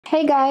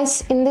Hey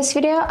guys, in this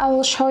video I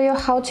will show you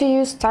how to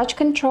use touch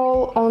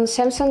control on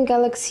Samsung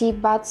Galaxy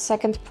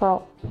Buds2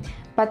 Pro.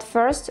 But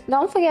first,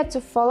 don't forget to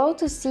follow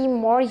to see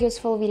more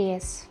useful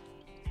videos.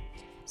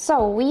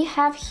 So we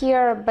have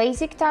here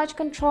basic touch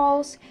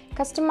controls,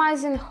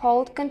 customizing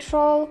hold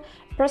control,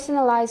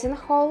 personalizing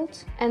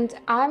hold, and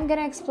I'm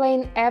gonna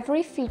explain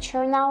every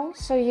feature now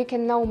so you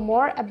can know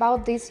more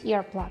about these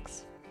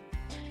earplugs.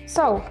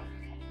 So,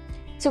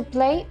 to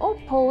play or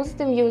pause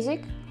the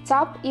music,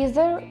 tap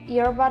either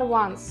earbud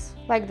once,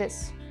 like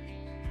this.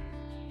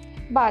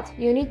 But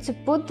you need to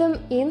put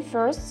them in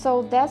first,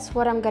 so that's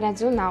what I'm gonna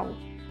do now.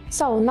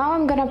 So now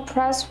I'm gonna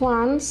press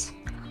once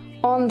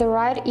on the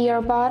right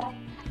earbud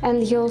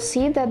and you'll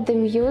see that the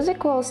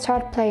music will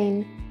start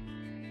playing.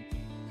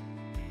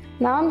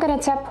 Now I'm gonna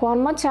tap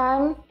one more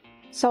time,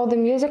 so the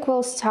music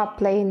will stop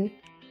playing.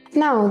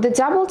 Now the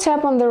double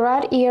tap on the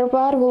right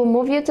earbud will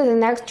move you to the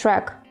next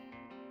track.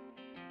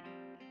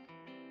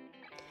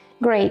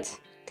 Great!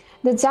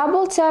 The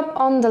double tap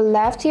on the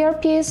left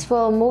earpiece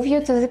will move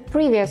you to the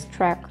previous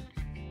track.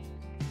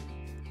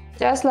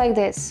 Just like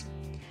this.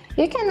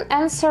 You can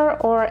answer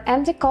or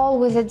end the call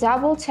with a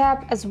double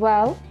tap as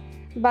well,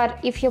 but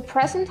if you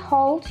press and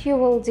hold, you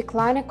will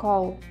decline a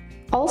call.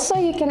 Also,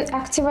 you can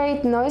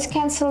activate noise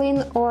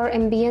cancelling or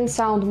ambient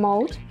sound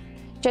mode.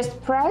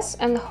 Just press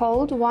and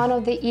hold one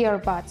of the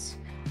earbuds.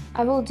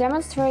 I will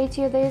demonstrate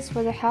you this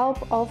with the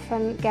help of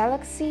a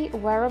Galaxy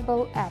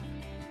wearable app.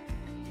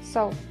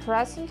 So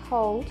press and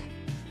hold,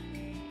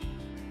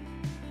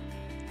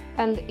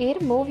 and it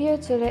moves you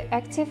to the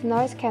active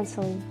noise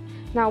cancelling.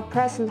 Now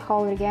press and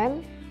hold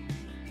again,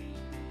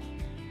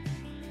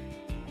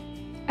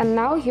 and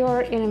now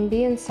you're in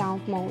ambient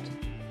sound mode.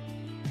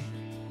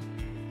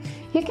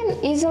 You can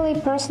easily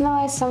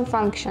personalize some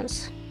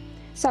functions.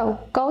 So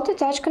go to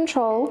touch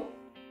control,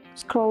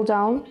 scroll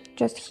down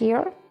just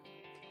here,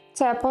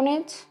 tap on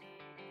it,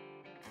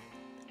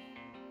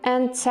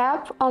 and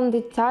tap on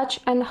the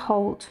touch and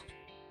hold.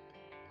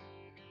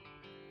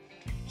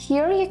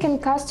 Here you can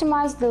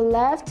customize the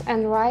left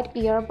and right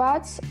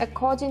earbuds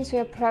according to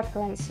your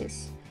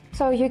preferences.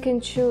 So you can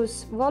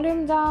choose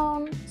volume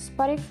down,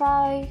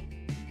 Spotify,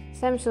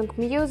 Samsung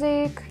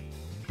Music.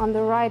 On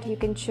the right you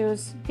can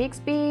choose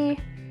Bixby,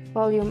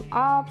 volume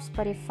up,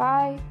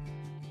 Spotify,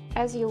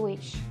 as you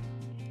wish.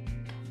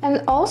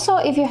 And also,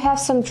 if you have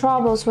some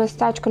troubles with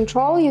touch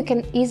control, you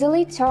can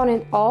easily turn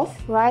it off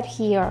right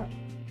here.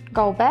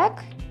 Go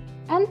back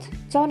and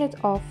turn it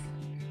off.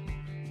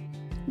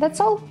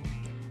 That's all.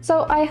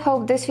 So I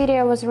hope this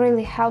video was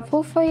really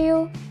helpful for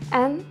you,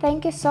 and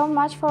thank you so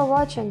much for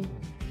watching.